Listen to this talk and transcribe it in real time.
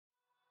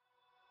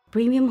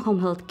Premium Home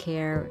Health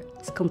Care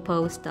is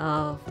composed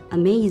of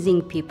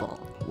amazing people.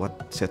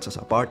 What sets us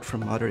apart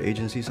from other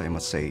agencies, I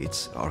must say,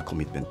 it's our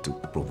commitment to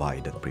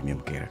provide that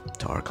premium care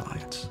to our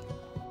clients.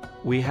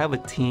 We have a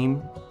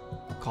team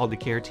called the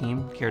Care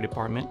Team, Care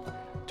Department,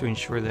 to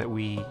ensure that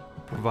we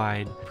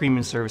provide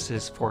premium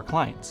services for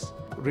clients.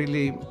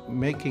 Really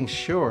making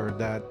sure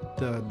that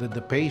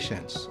the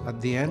patients, at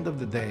the end of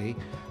the day,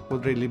 will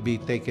really be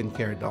taken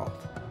care of.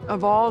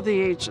 Of all the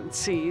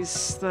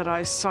agencies that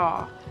I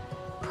saw,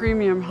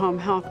 Premium Home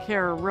Health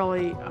Care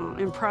really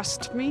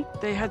impressed me.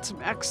 They had some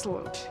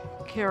excellent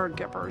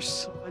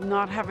caregivers,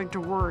 not having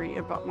to worry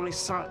about my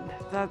son.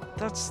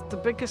 That's the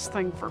biggest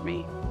thing for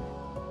me.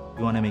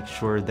 We want to make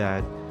sure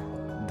that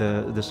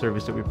the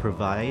service that we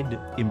provide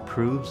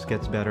improves,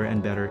 gets better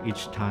and better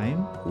each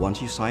time. Once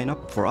you sign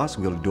up for us,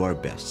 we'll do our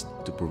best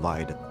to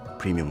provide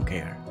premium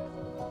care.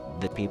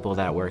 The people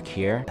that work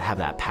here have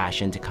that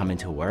passion to come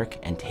into work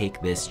and take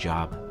this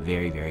job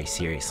very, very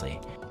seriously.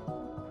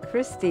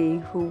 Christy,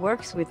 who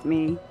works with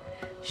me,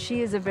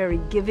 she is a very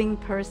giving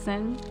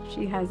person.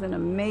 She has an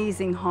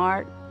amazing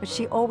heart, but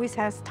she always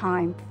has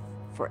time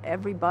for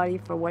everybody,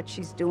 for what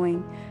she's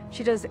doing.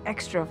 She does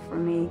extra for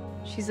me.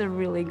 She's a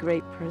really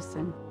great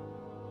person.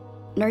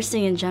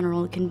 Nursing in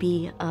general can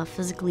be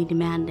physically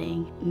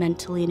demanding,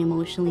 mentally and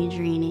emotionally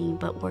draining,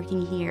 but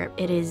working here,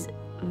 it is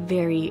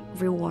very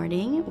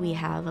rewarding. We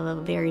have a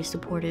very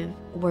supportive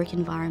work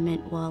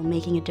environment while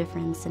making a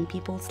difference in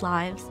people's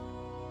lives.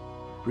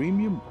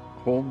 Premium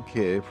Home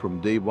Care from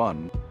day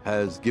one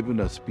has given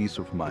us peace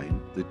of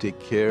mind. They take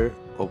care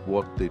of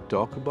what they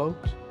talk about.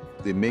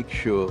 They make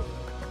sure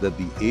that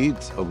the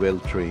aides are well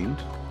trained,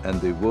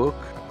 and they work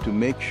to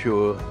make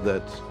sure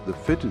that the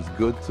fit is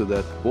good so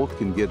that both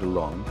can get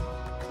along.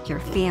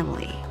 Your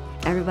family.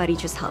 Everybody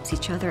just helps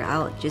each other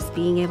out, just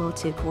being able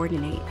to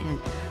coordinate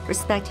and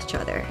respect each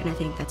other, and I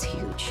think that's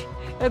huge.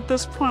 At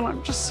this point,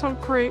 I'm just so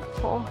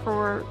grateful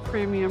for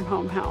Premium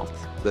Home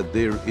Health. That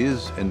there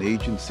is an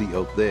agency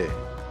out there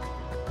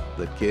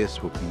that cares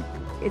for people.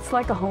 It's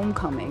like a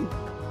homecoming,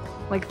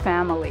 like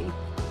family.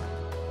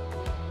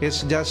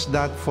 It's just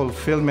that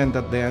fulfillment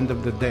at the end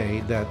of the day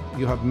that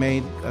you have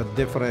made a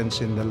difference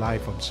in the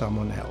life of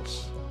someone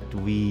else.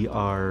 We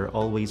are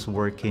always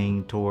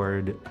working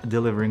toward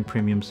delivering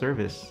premium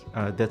service.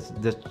 That's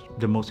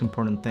the most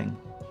important thing.